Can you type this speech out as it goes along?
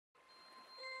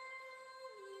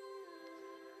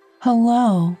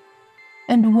Hello,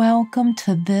 and welcome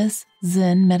to this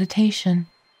Zen meditation.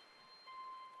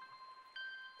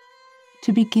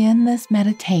 To begin this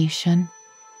meditation,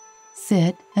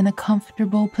 sit in a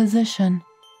comfortable position,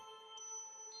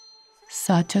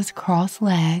 such as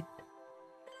cross-legged,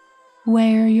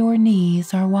 where your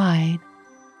knees are wide.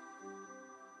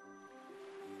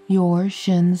 Your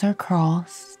shins are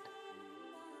crossed,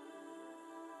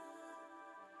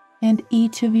 and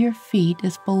each of your feet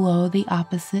is below the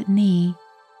opposite knee,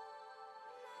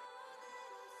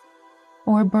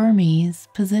 or Burmese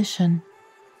position,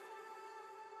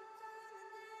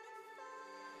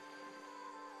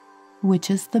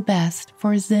 which is the best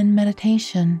for Zen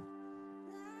meditation.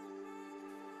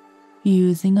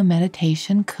 Using a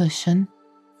meditation cushion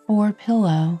or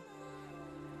pillow,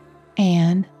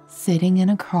 and sitting in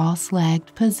a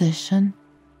cross-legged position,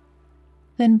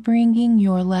 then bringing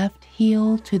your left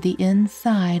heel to the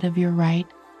inside of your right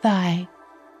thigh,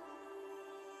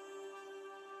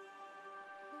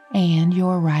 and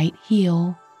your right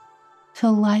heel to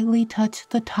lightly touch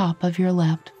the top of your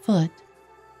left foot,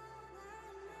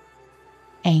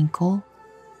 ankle,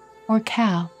 or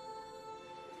calf,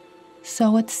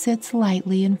 so it sits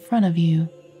lightly in front of you.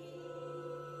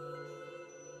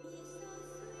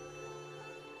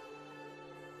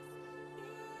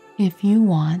 If you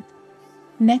want,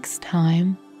 next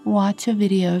time watch a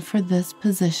video for this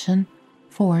position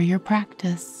for your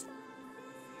practice.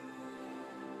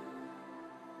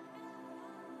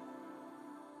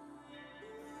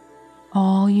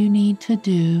 All you need to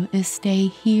do is stay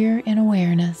here in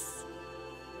awareness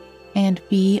and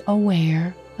be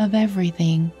aware of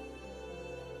everything.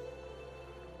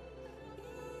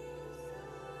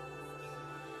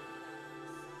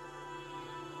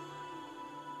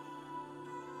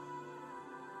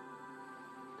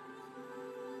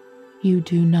 You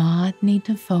do not need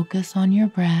to focus on your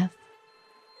breath.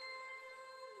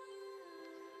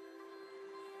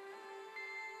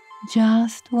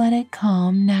 Just let it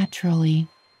come naturally.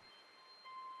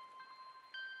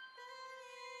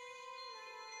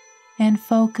 And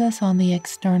focus on the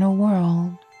external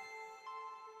world,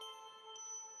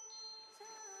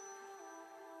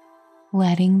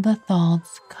 letting the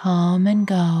thoughts come and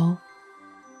go,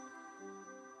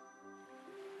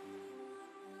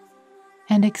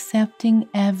 and accepting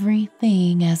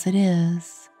everything as it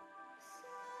is.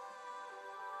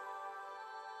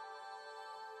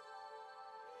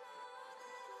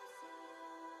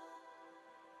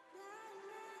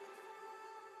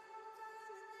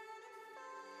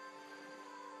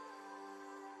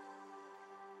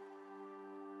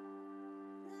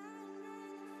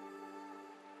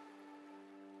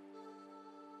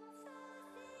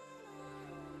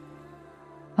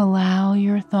 Allow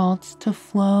your thoughts to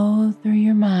flow through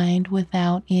your mind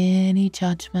without any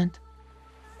judgment,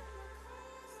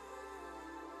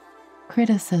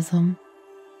 criticism,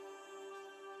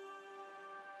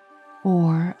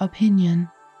 or opinion.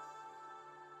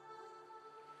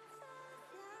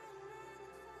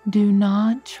 Do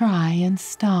not try and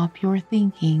stop your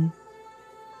thinking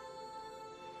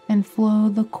and flow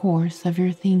the course of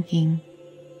your thinking.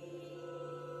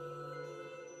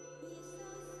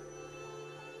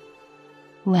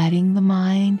 Letting the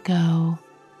mind go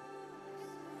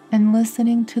and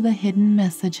listening to the hidden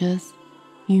messages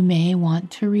you may want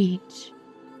to reach,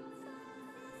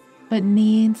 but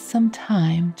needs some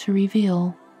time to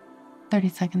reveal. 30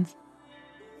 seconds.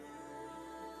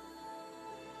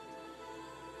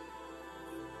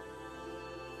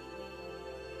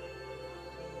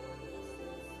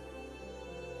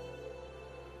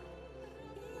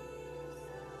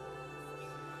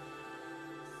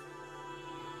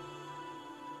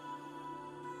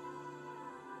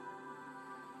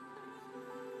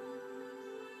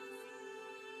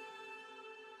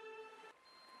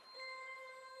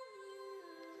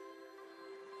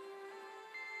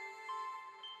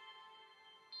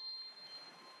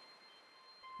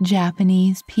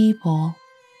 Japanese people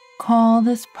call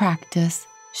this practice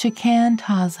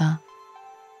shikantaza,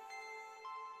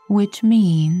 which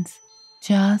means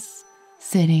just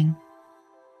sitting.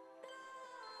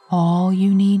 All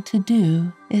you need to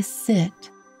do is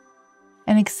sit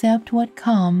and accept what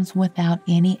comes without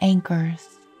any anchors.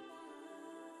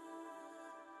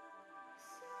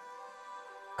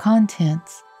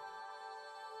 Contents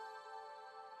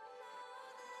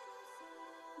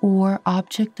or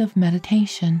object of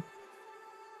meditation.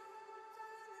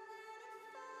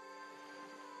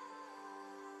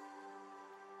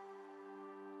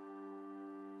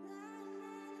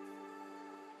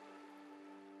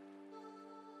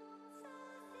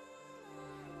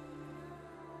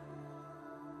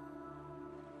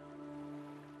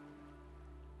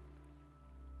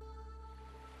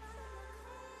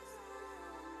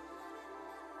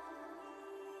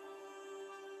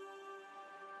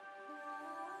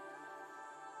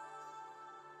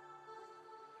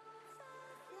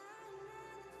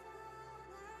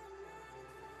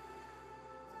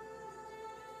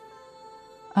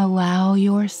 Allow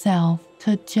yourself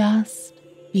to just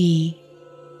be.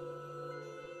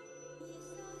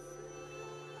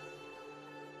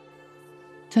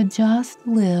 To just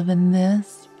live in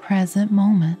this present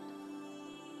moment.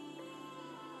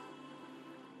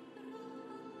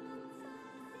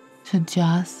 To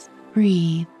just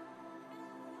breathe.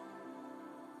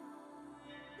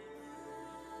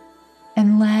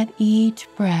 And let each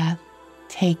breath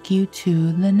take you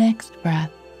to the next breath.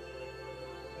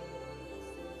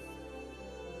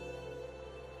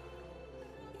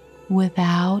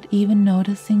 Without even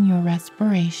noticing your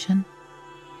respiration,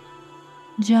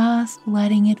 just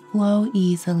letting it flow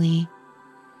easily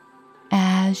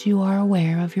as you are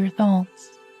aware of your thoughts,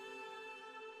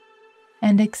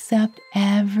 and accept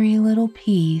every little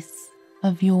piece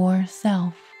of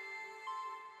yourself.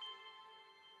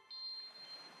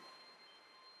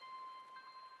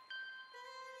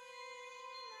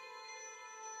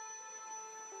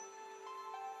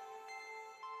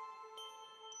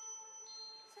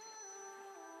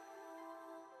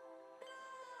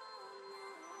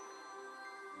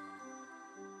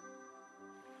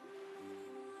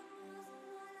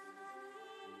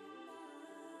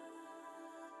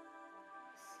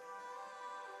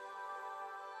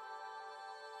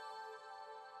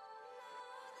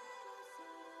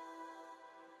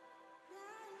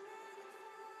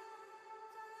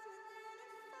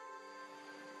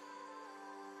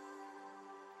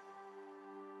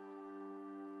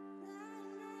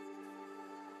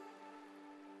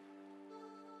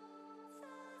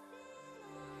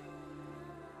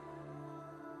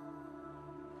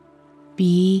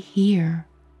 Be here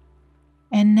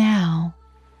and now,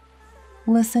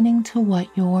 listening to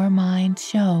what your mind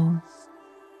shows,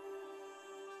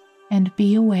 and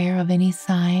be aware of any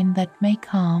sign that may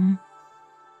come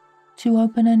to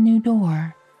open a new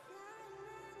door,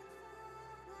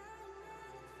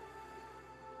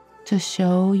 to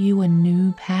show you a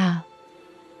new path,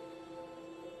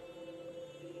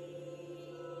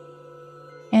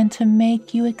 and to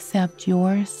make you accept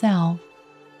yourself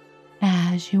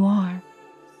as you are,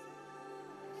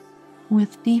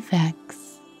 with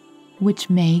defects which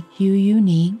make you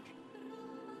unique,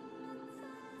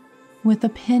 with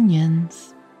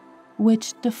opinions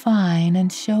which define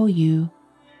and show you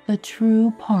the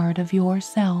true part of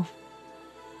yourself,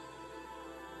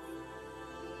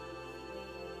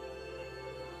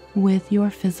 with your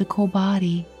physical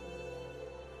body,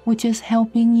 which is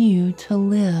helping you to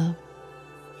live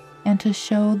and to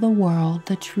show the world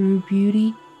the true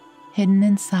beauty hidden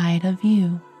inside of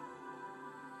you.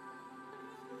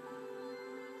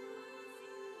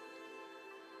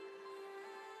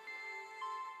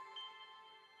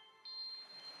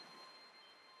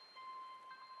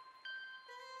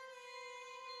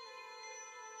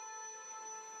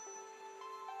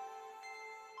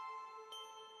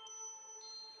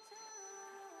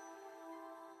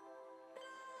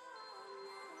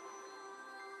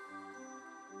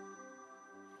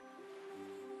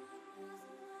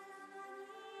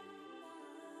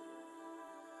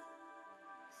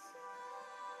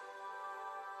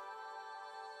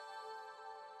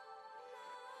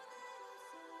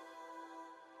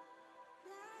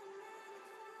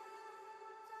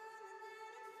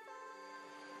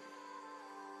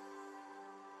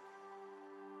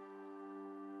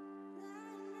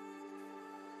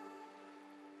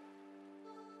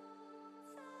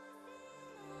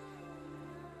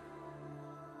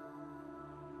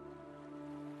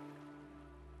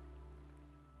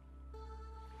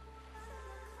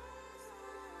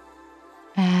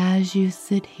 As you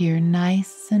sit here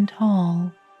nice and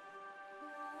tall,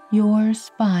 your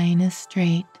spine is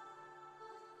straight,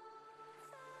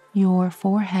 your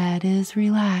forehead is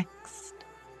relaxed,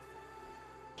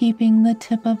 keeping the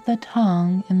tip of the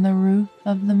tongue in the roof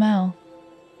of the mouth,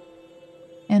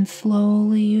 and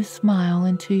slowly you smile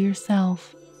into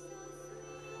yourself,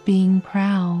 being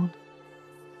proud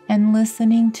and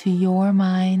listening to your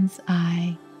mind's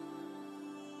eye.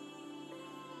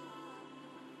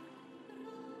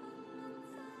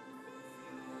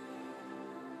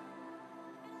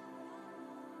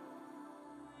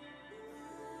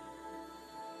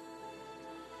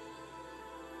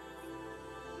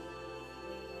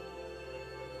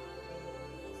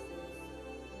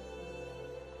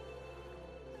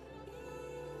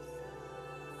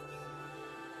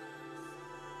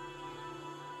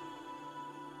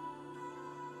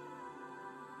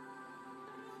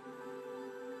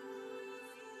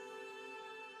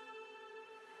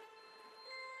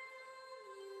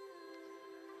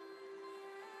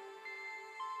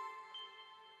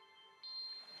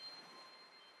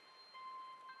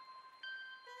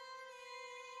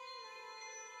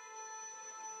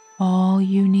 all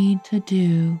you need to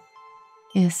do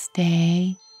is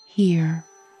stay here,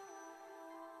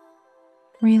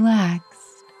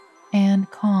 relaxed and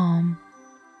calm,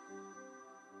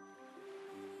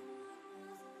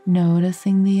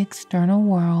 noticing the external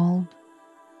world,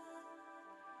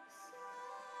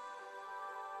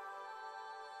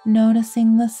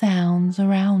 noticing the sounds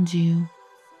around you,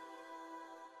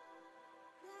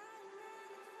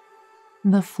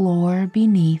 the floor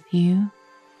beneath you,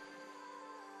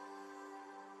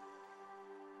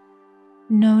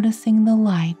 noticing the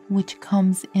light which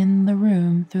comes in the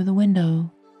room through the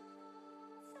window.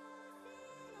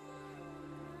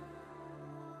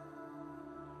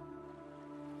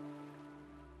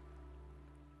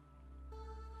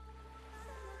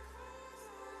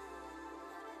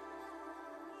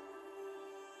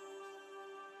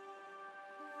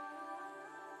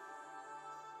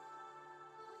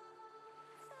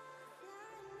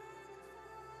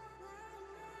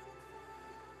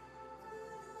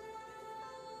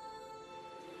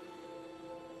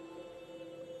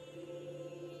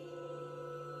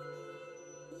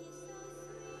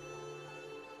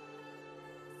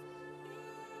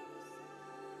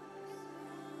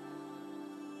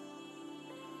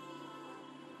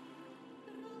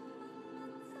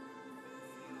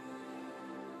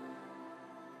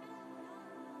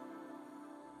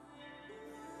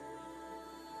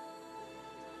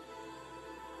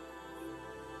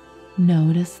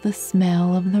 Notice the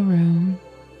smell of the room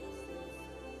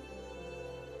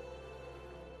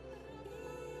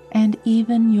and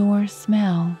even your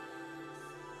smell.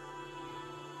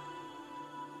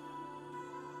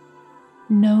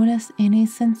 Notice any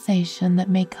sensation that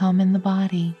may come in the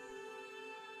body.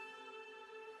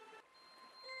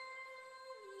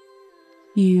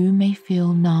 You may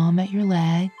feel numb at your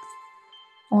legs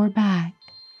or back.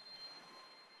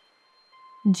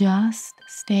 Just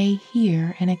stay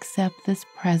here and accept this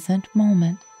present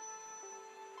moment.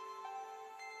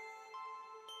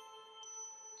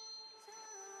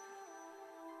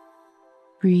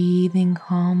 Breathing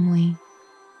calmly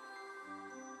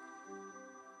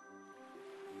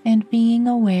and being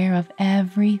aware of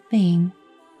everything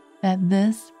that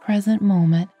this present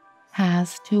moment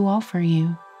has to offer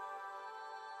you.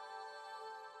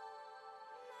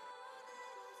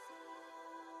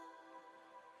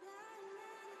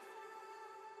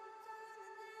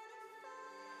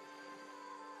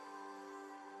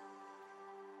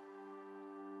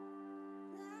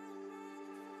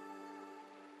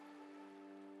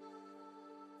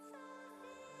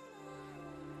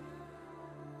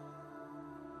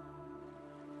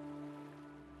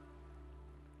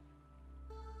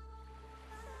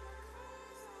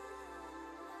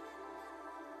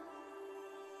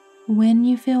 When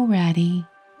you feel ready,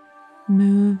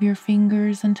 move your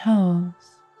fingers and toes,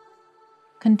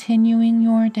 continuing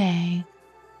your day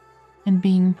and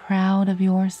being proud of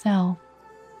yourself.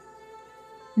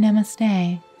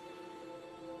 Namaste.